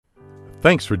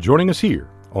Thanks for joining us here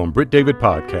on Britt David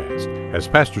Podcast as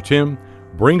Pastor Tim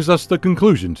brings us the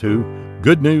conclusion to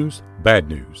Good News, Bad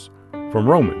News from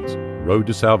Romans, Road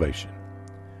to Salvation.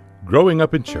 Growing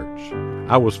up in church,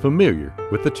 I was familiar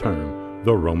with the term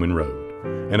the Roman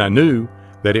Road, and I knew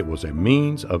that it was a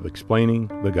means of explaining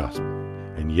the gospel.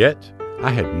 And yet, I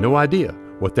had no idea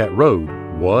what that road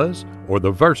was or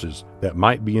the verses that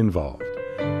might be involved.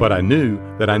 But I knew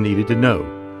that I needed to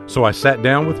know, so I sat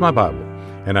down with my Bible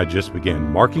and I just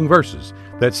began marking verses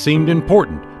that seemed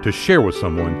important to share with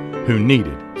someone who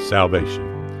needed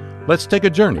salvation. Let's take a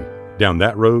journey down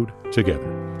that road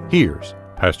together. Here's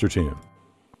Pastor Tim.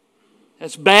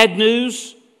 That's bad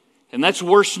news, and that's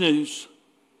worse news.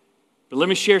 But let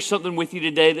me share something with you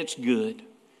today that's good.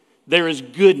 There is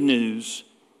good news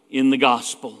in the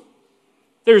gospel.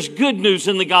 There's good news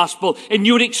in the gospel, and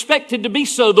you would expect it to be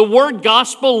so. The word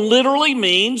gospel literally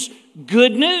means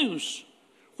good news.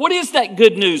 What is that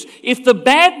good news? If the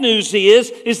bad news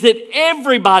is that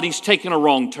everybody's taken a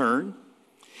wrong turn.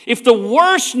 If the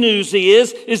worst news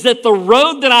is that the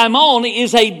road that I'm on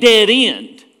is a dead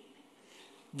end,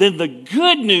 then the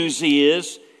good news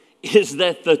is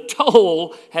that the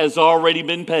toll has already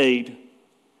been paid.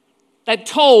 That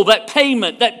toll, that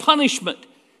payment, that punishment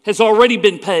has already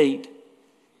been paid.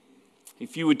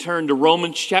 If you would turn to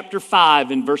Romans chapter 5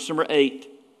 and verse number 8,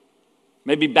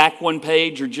 maybe back one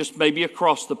page or just maybe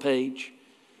across the page,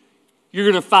 you're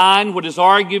going to find what is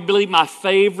arguably my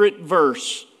favorite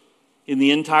verse in the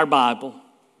entire Bible.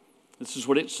 This is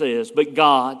what it says. But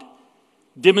God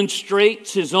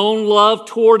demonstrates His own love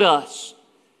toward us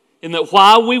in that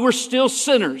while we were still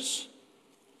sinners,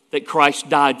 that Christ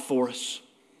died for us.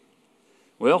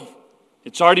 Well,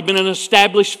 it's already been an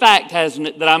established fact, hasn't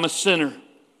it, that I'm a sinner.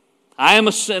 I am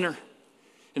a sinner.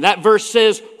 And that verse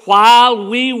says, while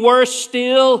we were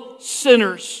still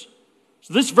sinners.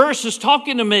 So this verse is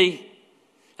talking to me.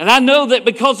 And I know that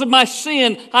because of my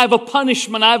sin, I have a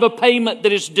punishment, I have a payment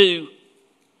that is due.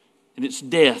 And it's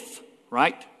death,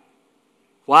 right?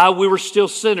 While we were still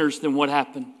sinners, then what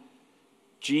happened?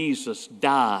 Jesus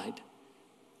died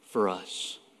for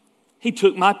us. He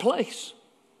took my place.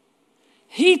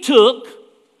 He took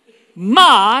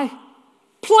my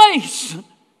place.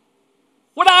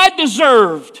 What I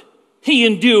deserved, He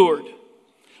endured.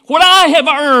 What I have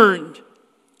earned,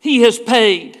 He has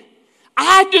paid.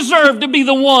 I deserve to be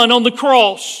the one on the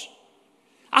cross.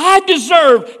 I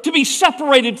deserve to be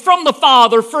separated from the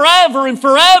Father forever and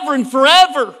forever and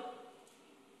forever.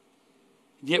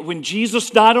 Yet when Jesus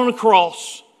died on a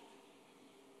cross,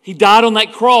 He died on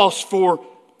that cross for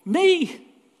me.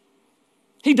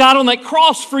 He died on that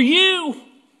cross for you.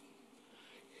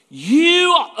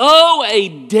 You owe a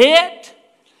debt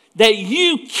that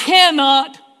you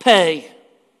cannot pay.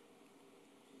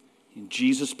 And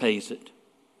Jesus pays it.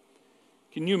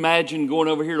 Can you imagine going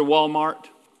over here to Walmart,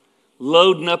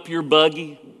 loading up your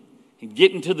buggy, and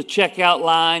getting to the checkout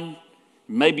line?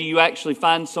 Maybe you actually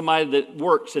find somebody that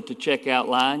works at the checkout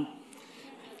line.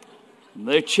 And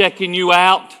they're checking you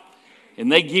out, and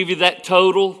they give you that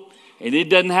total, and it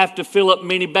doesn't have to fill up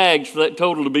many bags for that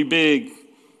total to be big.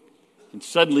 And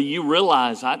suddenly you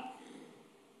realize,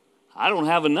 I don't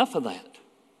have enough of that.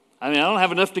 I don't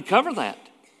have enough to cover that.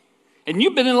 And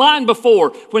you've been in line before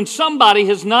when somebody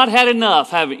has not had enough,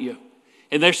 haven't you?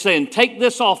 And they're saying, take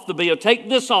this off the bill, take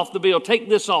this off the bill, take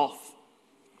this off.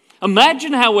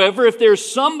 Imagine, however, if there's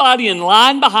somebody in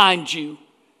line behind you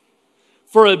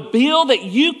for a bill that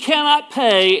you cannot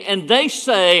pay, and they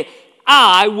say,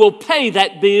 I will pay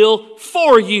that bill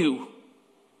for you.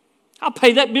 I'll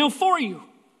pay that bill for you.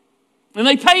 And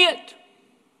they pay it.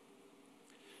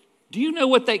 Do you know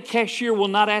what that cashier will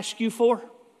not ask you for?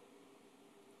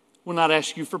 Will not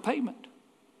ask you for payment.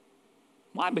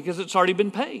 Why? Because it's already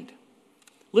been paid.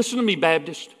 Listen to me,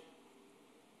 Baptist.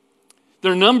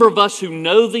 There are a number of us who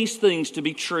know these things to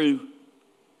be true,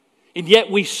 and yet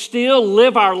we still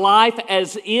live our life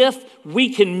as if we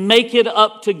can make it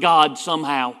up to God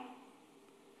somehow.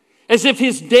 As if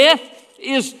His death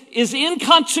is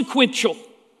inconsequential.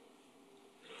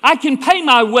 I can pay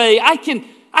my way. I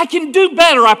can do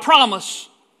better, I promise.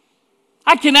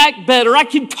 I can act better. I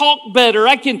can talk better.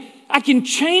 I can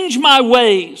change my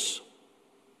ways.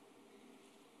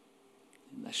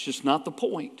 That's just not the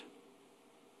point.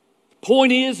 The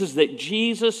point is that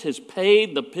Jesus has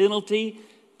paid the penalty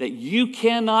that you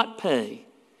cannot pay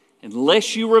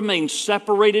unless you remain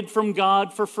separated from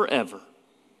God for forever.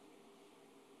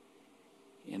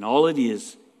 And all it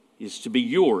is to be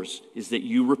yours is that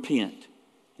you repent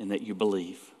and that you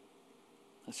believe.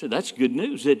 I said, that's good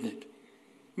news, isn't it?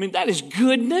 I mean, that is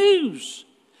good news.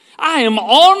 I am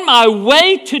on my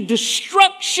way to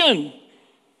destruction.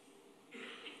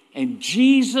 and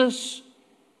Jesus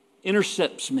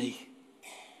intercepts me.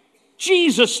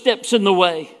 Jesus steps in the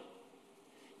way.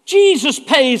 Jesus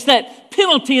pays that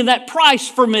penalty and that price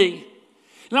for me.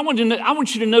 And I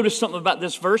want you to notice something about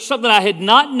this verse, something I had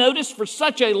not noticed for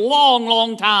such a long,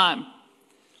 long time.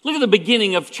 Look at the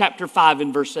beginning of chapter 5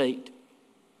 and verse 8.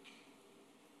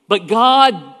 But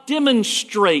God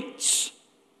demonstrates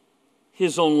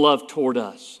His own love toward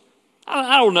us.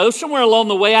 I don't know, somewhere along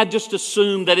the way I just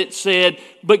assumed that it said,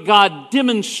 but God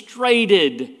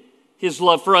demonstrated His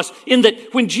love for us. In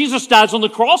that when Jesus dies on the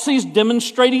cross, He's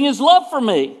demonstrating His love for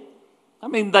me. I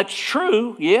mean, that's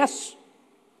true, yes.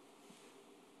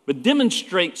 But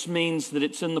demonstrates means that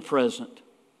it's in the present.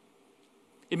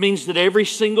 It means that every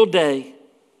single day,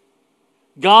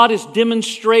 God is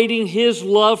demonstrating His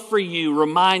love for you,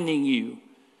 reminding you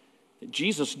that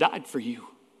Jesus died for you.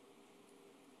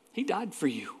 He died for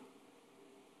you.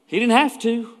 He didn't have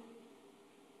to,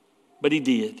 but He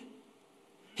did.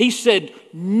 He said,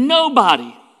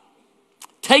 nobody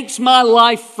takes my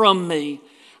life from me.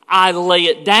 I lay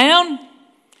it down,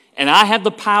 and I have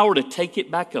the power to take it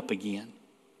back up again.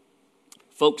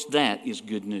 Folks, that is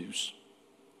good news.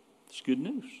 It's good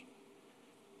news.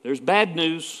 There's bad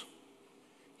news,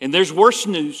 and there's worse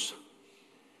news.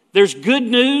 There's good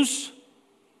news,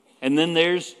 and then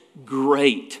there's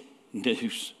great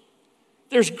news.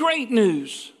 There's great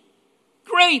news.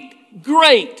 Great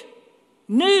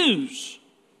news.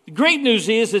 The great news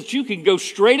is that you can go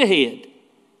straight ahead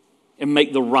and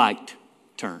make the right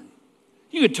turn.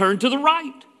 You can turn to the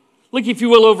right. Look, if you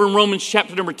will, over in Romans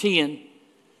chapter number 10.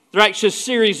 There are actually a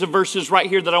series of verses right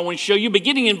here that I want to show you.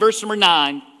 Beginning in verse number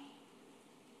 9,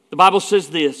 the Bible says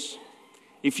this: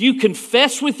 if you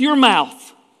confess with your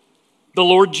mouth the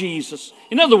Lord Jesus,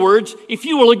 in other words, if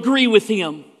you will agree with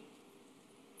Him,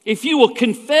 if you will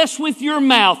confess with your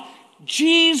mouth,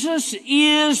 Jesus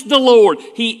is the Lord.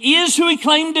 He is who He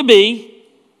claimed to be.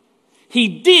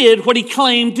 He did what He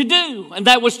claimed to do, and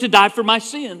that was to die for my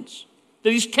sins.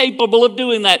 That He's capable of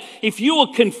doing that. If you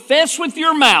will confess with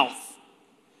your mouth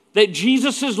that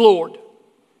Jesus is Lord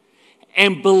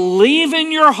and believe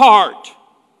in your heart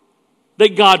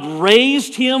that God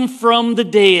raised Him from the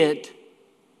dead,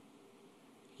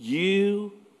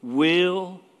 you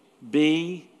will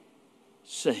be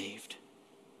saved.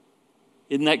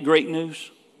 Isn't that great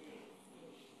news?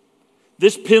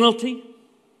 This penalty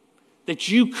that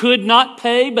you could not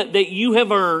pay but that you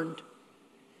have earned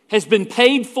has been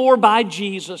paid for by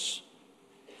Jesus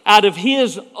out of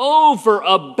His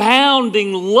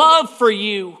overabounding love for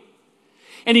you.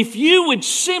 And if you would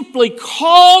simply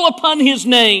call upon His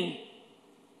name,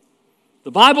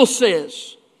 the Bible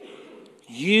says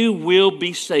you will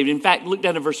be saved. In fact, look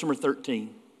down at verse number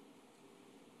 13.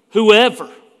 Whoever,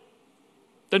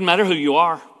 doesn't matter who you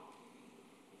are.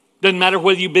 Doesn't matter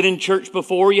whether you've been in church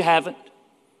before or you haven't.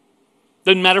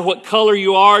 Doesn't matter what color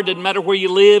you are. Doesn't matter where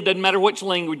you live. Doesn't matter which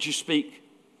language you speak.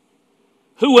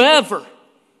 Whoever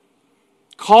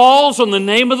calls on the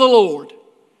name of the Lord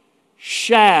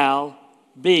shall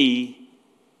be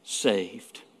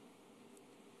saved.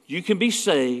 You can be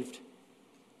saved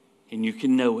and you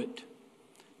can know it.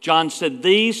 John said,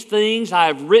 these things I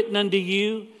have written unto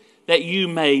you that you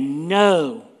may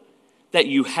know that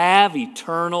you have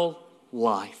eternal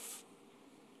life.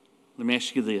 Let me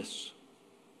ask you this.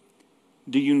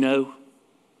 Do you know?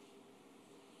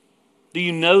 Do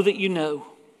you know that you know?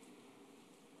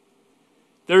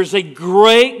 There's a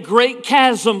great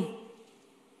chasm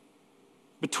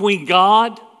between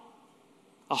God,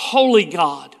 a holy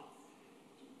God,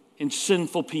 and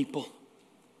sinful people.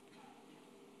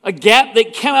 A gap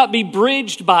that cannot be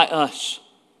bridged by us.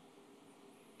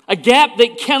 A gap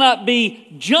that cannot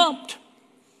be jumped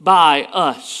by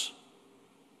us.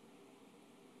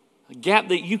 A gap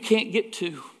that you can't get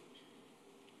to.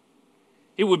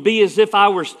 It would be as if I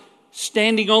were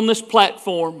standing on this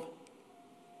platform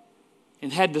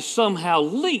and had to somehow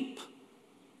leap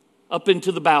up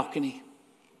into the balcony.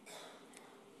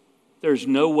 There's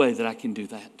no way that I can do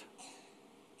that.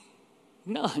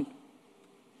 None.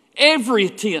 Every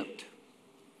attempt,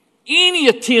 any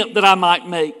attempt that I might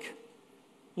make,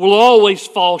 will always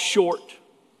fall short.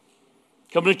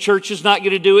 Coming to church is not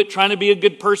going to do it. Trying to be a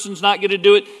good person is not going to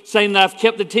do it. Saying that I've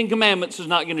kept the 10 Commandments is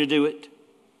not going to do it.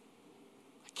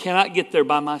 I cannot get there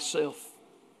by myself.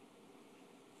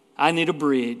 I need a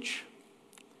bridge.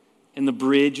 And the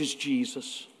bridge is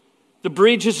Jesus. The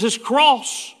bridge is His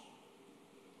cross.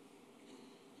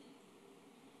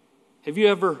 Have you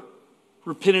ever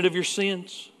repented of your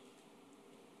sins?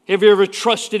 Have you ever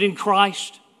trusted in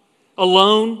Christ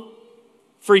alone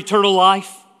for eternal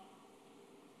life?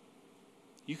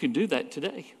 You can do that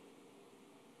today.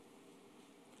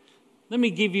 let me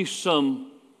give you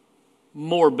some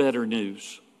more better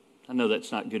news. I know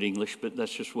that's not good English, but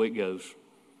that's just the way it goes.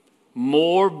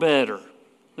 More better.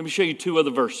 Let me show you two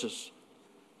other verses.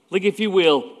 Look, if you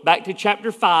will, back to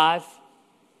chapter 5,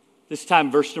 this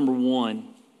time verse number 1.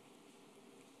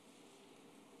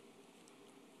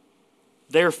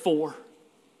 Therefore,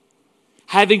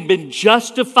 having been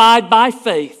justified by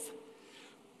faith,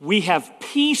 we have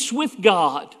peace with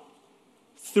God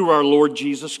through our Lord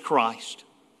Jesus Christ.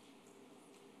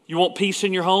 You want peace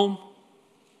in your home?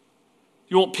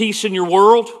 You want peace in your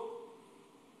world?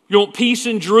 You want peace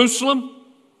in Jerusalem?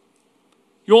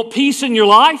 You want peace in your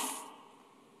life?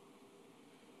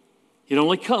 It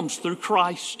only comes through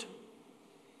Christ.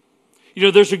 You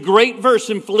know, there's a great verse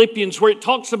in Philippians where it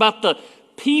talks about the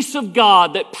peace of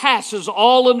God that passes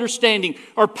all understanding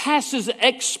or passes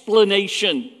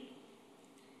explanation.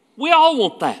 We all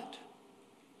want that.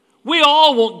 We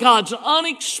all want God's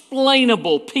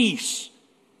unexplainable peace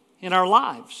in our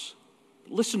lives.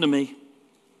 But listen to me.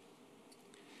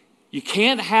 You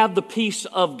can't have the peace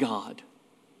of God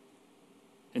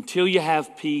until you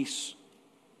have peace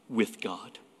with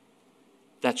God.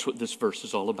 That's what this verse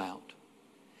is all about.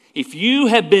 If you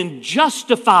have been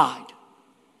justified,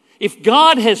 if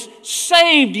God has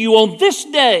saved you on this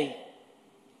day,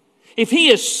 if He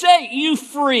has set you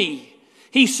free,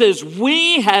 He says,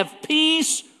 we have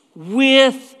peace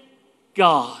with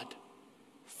God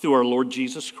through our Lord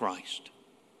Jesus Christ.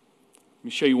 Let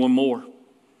me show you one more.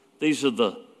 These are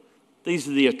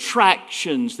the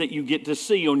attractions that you get to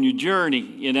see on your journey,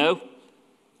 you know.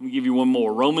 Let me give you one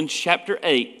more. Romans chapter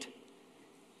 8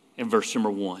 and verse number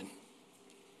 1.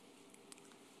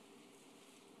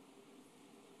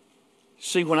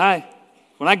 See, when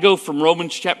I go from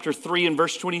Romans chapter 3 and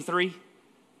verse 23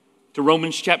 to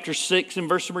Romans chapter 6 and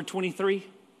verse number 23,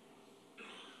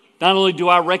 not only do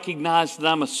I recognize that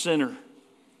I'm a sinner,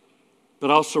 but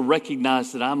also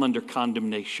recognize that I'm under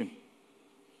condemnation.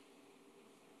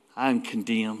 I am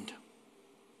condemned.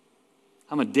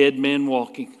 I'm a dead man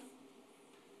walking.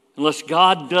 Unless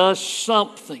God does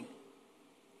something,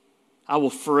 I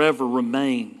will forever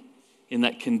remain in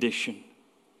that condition.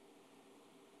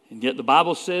 And yet the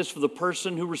Bible says for the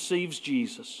person who receives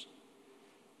Jesus,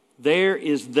 there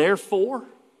is therefore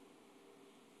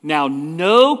now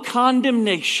no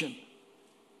condemnation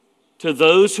to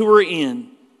those who are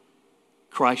in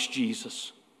Christ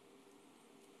Jesus.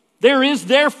 There is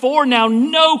therefore now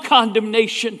no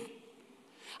condemnation.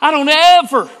 I don't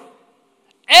ever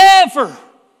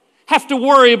have to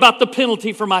worry about the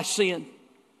penalty for my sin.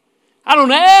 I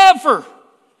don't ever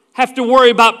have to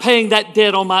worry about paying that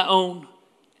debt on my own.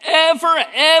 Ever.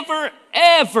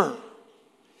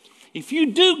 If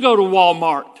you do go to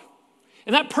Walmart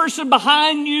and that person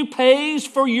behind you pays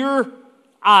for your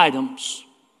items,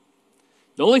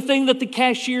 the only thing that the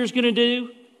cashier is going to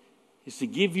do is to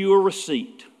give you a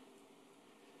receipt.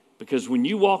 Because when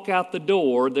you walk out the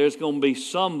door, there's going to be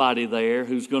somebody there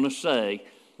who's going to say,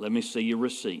 let me see your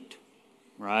receipt.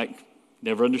 Right?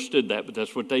 Never understood that, but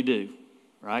that's what they do.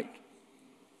 Right?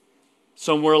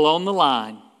 Somewhere along the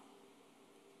line,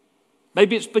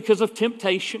 maybe it's because of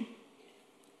temptation.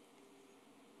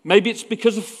 Maybe it's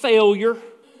because of failure.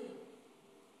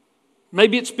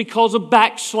 Maybe it's because of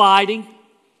backsliding.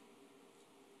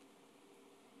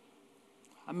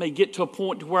 I may get to a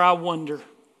point where I wonder,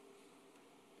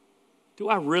 do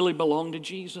I really belong to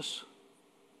Jesus?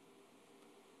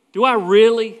 Do I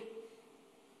really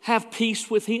have peace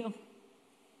with Him?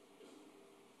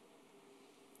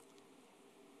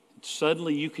 And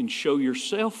suddenly you can show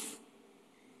yourself.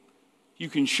 You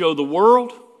can show the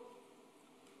world.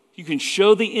 You can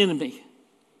show the enemy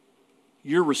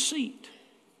your receipt.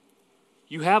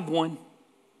 You have one. Do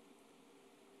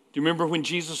you remember when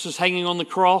Jesus is hanging on the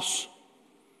cross?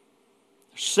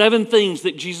 There's 7 things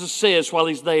that Jesus says while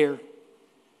He's there.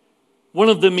 One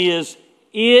of them is,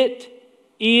 it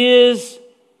is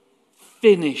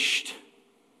finished.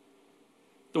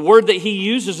 The word that He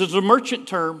uses is a merchant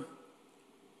term.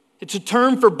 It's a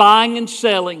term for buying and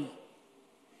selling.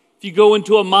 If you go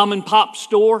into a mom and pop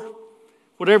store,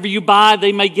 whatever you buy,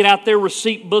 they may get out their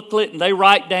receipt booklet and they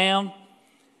write down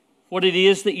what it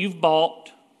is that you've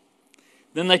bought.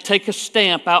 Then they take a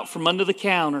stamp out from under the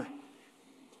counter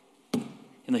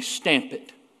and they stamp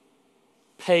it.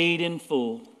 Paid in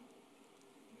full.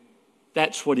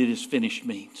 That's what it is finished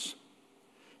means.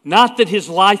 Not that His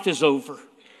life is over,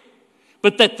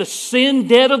 but that the sin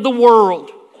debt of the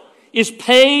world is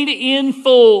paid in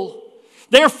full.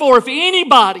 Therefore, if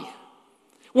anybody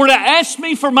were to ask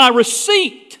me for my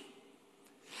receipt,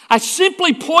 I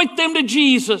simply point them to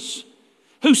Jesus,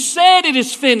 who said it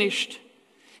is finished.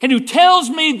 and who tells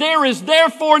me there is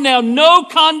therefore now no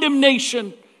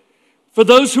condemnation for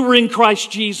those who are in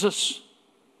Christ Jesus.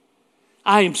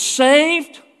 I am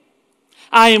saved.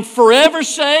 I am forever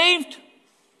saved.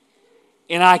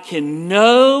 And I can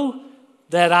know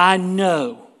that I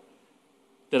know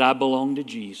that I belong to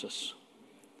Jesus.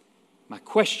 My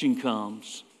question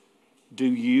comes, do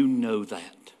you know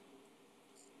that?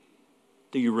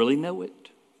 Do you really know it?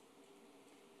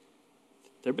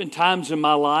 There have been times in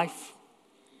my life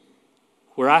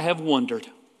where I have wondered.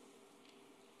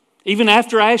 Even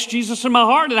after I asked Jesus in my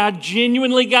heart and I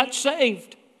genuinely got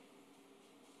saved,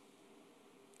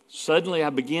 suddenly I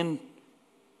began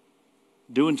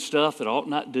doing stuff that I ought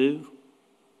not do,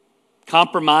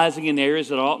 compromising in areas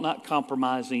that I ought not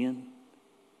compromise in,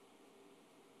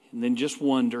 and then just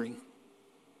wondering,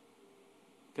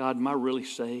 God, am I really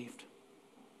saved?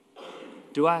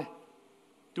 Do I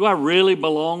really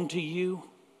belong to you?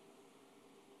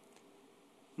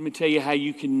 Let me tell you how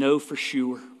you can know for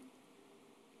sure.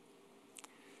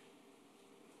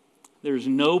 There's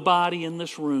nobody in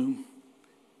this room,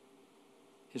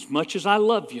 as much as I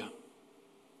love you,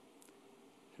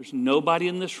 there's nobody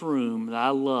in this room that I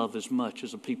love as much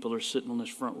as the people that are sitting on this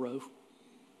front row.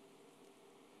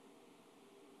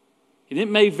 And it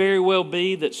may very well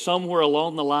be that somewhere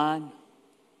along the line,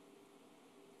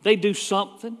 they do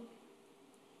something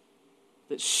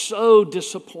that so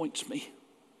disappoints me,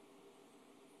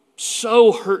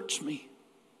 so hurts me,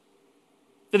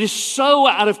 that is so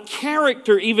out of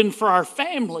character even for our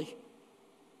family.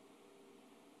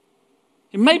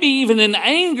 And maybe even in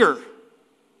anger,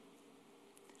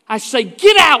 I say,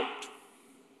 get out.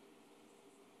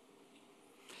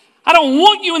 I don't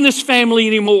want you in this family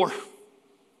anymore.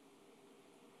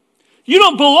 You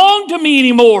don't belong to me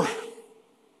anymore.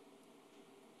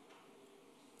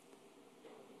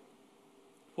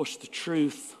 What's the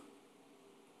truth?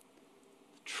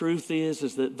 The truth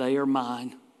is that they are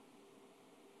mine.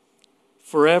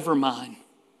 Forever mine.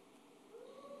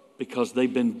 Because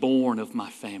they've been born of my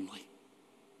family.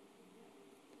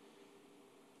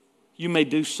 You may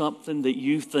do something that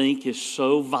you think is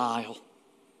so vile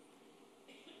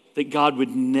that God would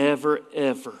never,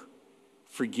 ever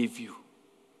forgive you.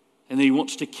 And that He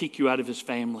wants to kick you out of His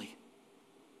family.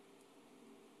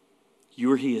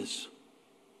 You're His.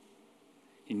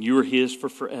 And you're His for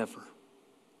forever.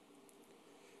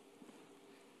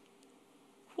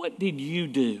 What did you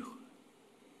do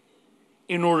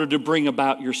in order to bring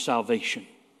about your salvation?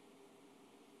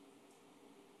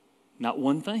 Not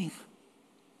one thing.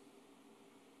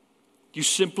 You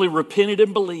simply repented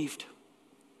and believed.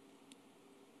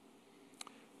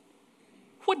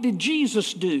 What did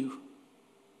Jesus do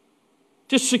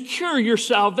to secure your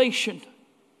salvation?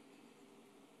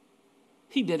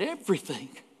 He did everything.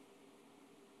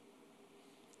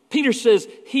 Peter says,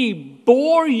 He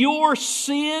bore your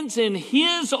sins in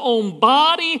His own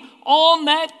body on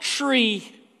that tree.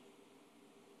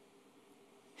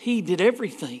 He did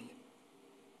everything.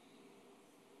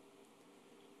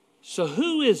 So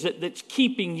who is it that's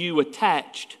keeping you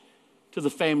attached to the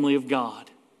family of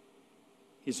God?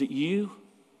 Is it you?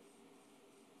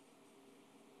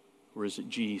 Or is it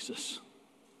Jesus?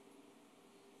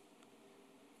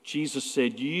 Jesus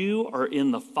said, you are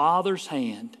in the Father's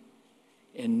hand,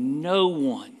 and no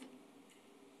one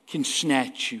can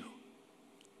snatch you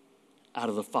out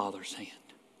of the Father's hand.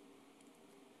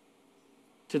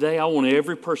 Today, I want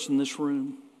every person in this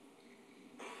room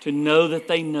to know that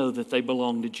they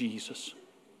belong to Jesus.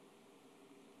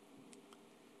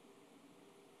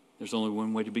 There's only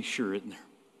one way to be sure, isn't there?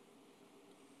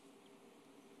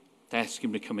 To ask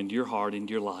Him to come into your heart,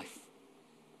 into your life,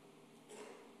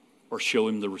 or show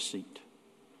Him the receipt.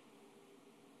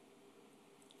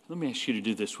 Let me ask you to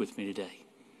do this with me today.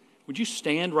 Would you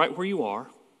stand right where you are?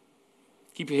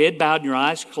 Keep your head bowed and your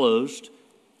eyes closed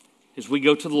as we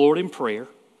go to the Lord in prayer.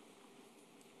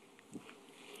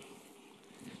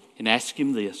 And ask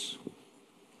Him this.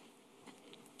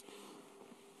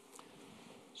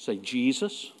 Say,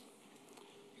 Jesus,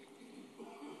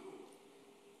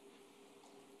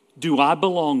 do I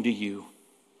belong to you?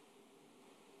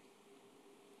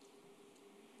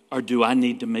 Or do I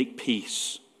need to make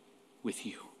peace with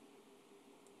you?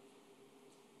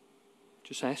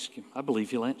 Just ask Him. I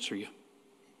believe He'll answer you.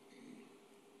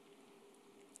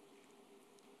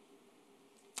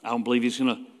 I don't believe He's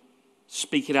going to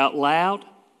speak it out loud.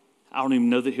 I don't even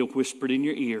know that He'll whisper it in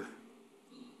your ear.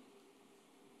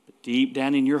 But deep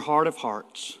down in your heart of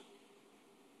hearts,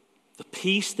 the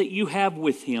peace that you have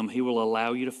with Him, He will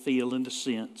allow you to feel and to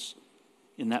sense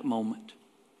in that moment.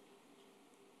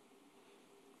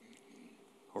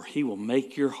 Or He will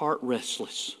make your heart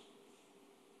restless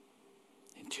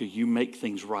and until you make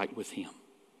things right with Him.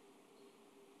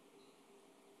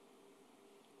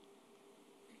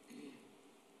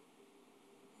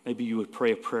 Maybe you would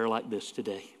pray a prayer like this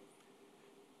today.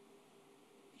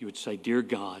 You would say, Dear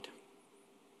God,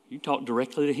 you talk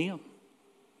directly to Him.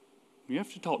 You don't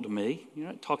have to talk to me. You're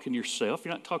not talking to yourself.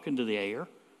 You're not talking to the air.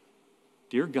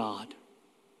 Dear God,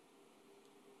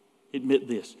 admit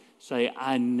this. Say,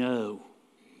 I know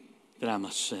that I'm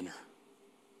a sinner.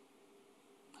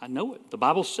 I know it. The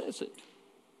Bible says it.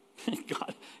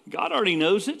 God already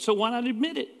knows it, so why not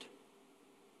admit it?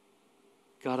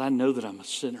 God, I know that I'm a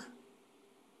sinner.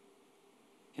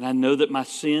 And I know that my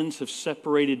sins have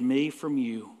separated me from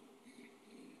you.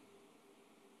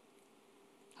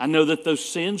 I know that those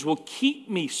sins will keep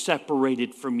me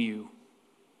separated from you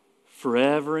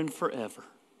forever and forever.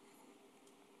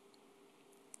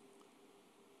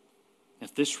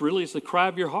 If this really is the cry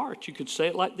of your heart, you could say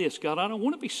it like this: God, I don't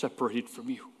want to be separated from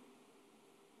you.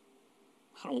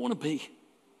 I don't want to be.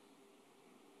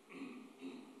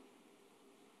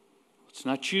 It's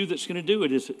not you that's going to do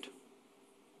it, is it?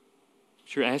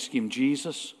 But you're asking Him,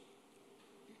 Jesus,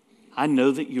 I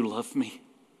know that you love me.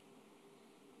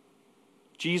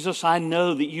 Jesus, I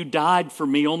know that you died for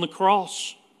me on the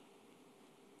cross.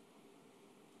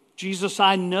 Jesus,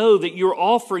 I know that you're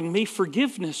offering me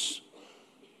forgiveness.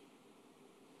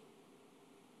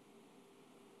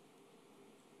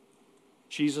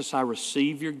 Jesus, I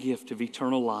receive your gift of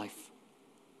eternal life.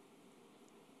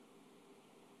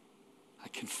 I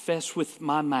confess with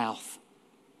my mouth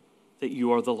that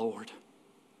you are the Lord.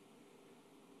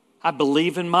 I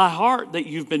believe in my heart that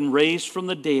you've been raised from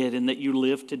the dead and that you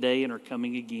live today and are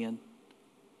coming again.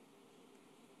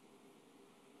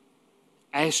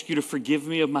 I ask you to forgive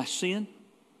me of my sin.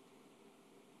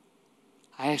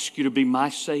 I ask you to be my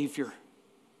Savior.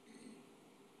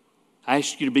 I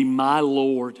ask you to be my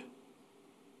Lord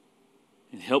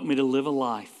and help me to live a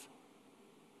life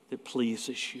that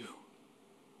pleases you.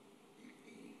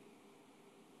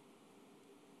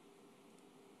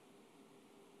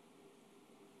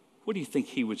 What do you think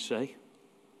He would say?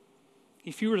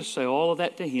 If you were to say all of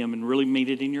that to Him and really mean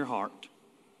it in your heart.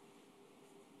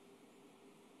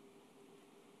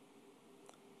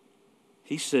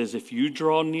 He says if you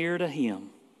draw near to Him,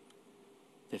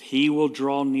 that He will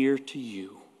draw near to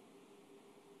you.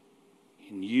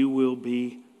 And you will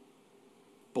be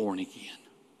born again.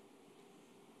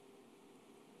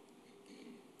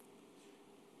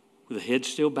 With the head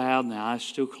still bowed and the eyes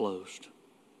still closed,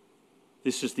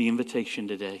 this is the invitation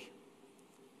today.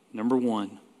 Number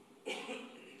one,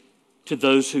 to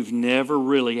those who've never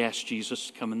really asked Jesus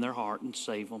to come in their heart and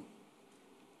save them.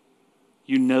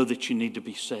 You know that you need to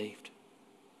be saved.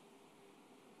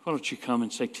 Why don't you come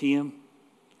and say, Tim,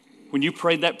 when you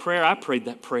prayed that prayer, I prayed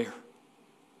that prayer.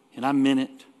 And I meant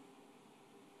it.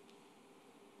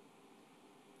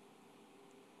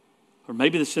 Or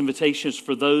maybe this invitation is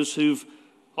for those who've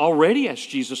already asked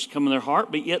Jesus to come in their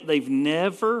heart, but yet they've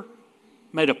never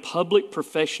made a public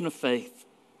profession of faith.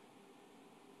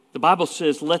 The Bible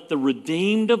says, let the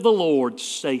redeemed of the Lord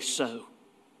say so.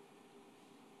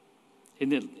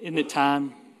 Isn't it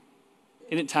time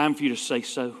for you to say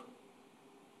so?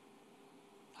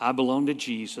 I belong to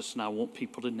Jesus and I want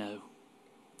people to know.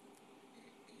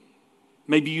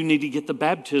 Maybe you need to get the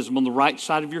baptism on the right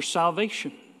side of your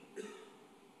salvation.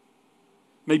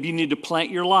 Maybe you need to plant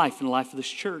your life in the life of this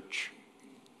church.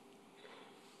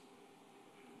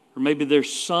 Or maybe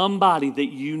there's somebody that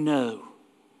you know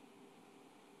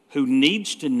who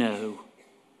needs to know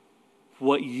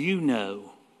what you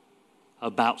know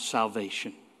about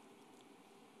salvation.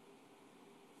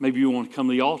 Maybe you want to come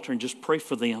to the altar and just pray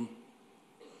for them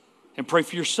and pray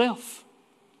for yourself.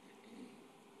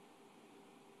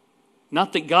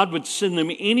 Not that God would send them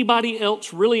anybody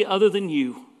else really other than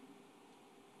you.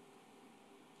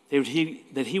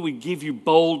 That He would give you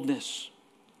boldness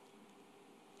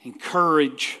and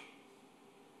courage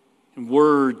and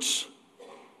words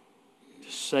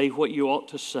to say what you ought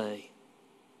to say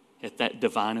at that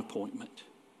divine appointment.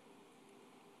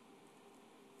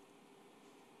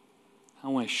 I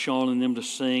want Sean and them to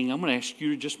sing. I'm going to ask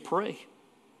you to just pray.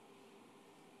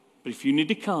 But if you need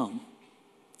to come,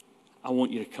 I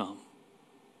want you to come.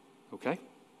 Okay?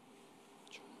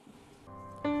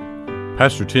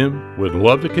 Pastor Tim would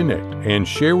love to connect and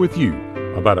share with you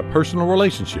about a personal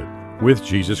relationship with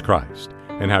Jesus Christ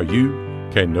and how you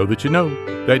can know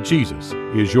that Jesus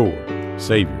is your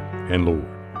Savior and Lord.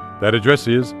 That address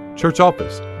is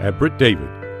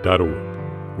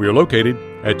churchoffice@brittdavid.org. We are located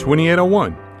at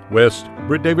 2801 West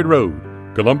Britt David Road,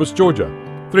 Columbus, Georgia,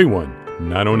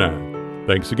 31909.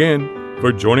 Thanks again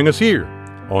for joining us here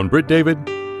on Britt David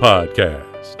Podcast.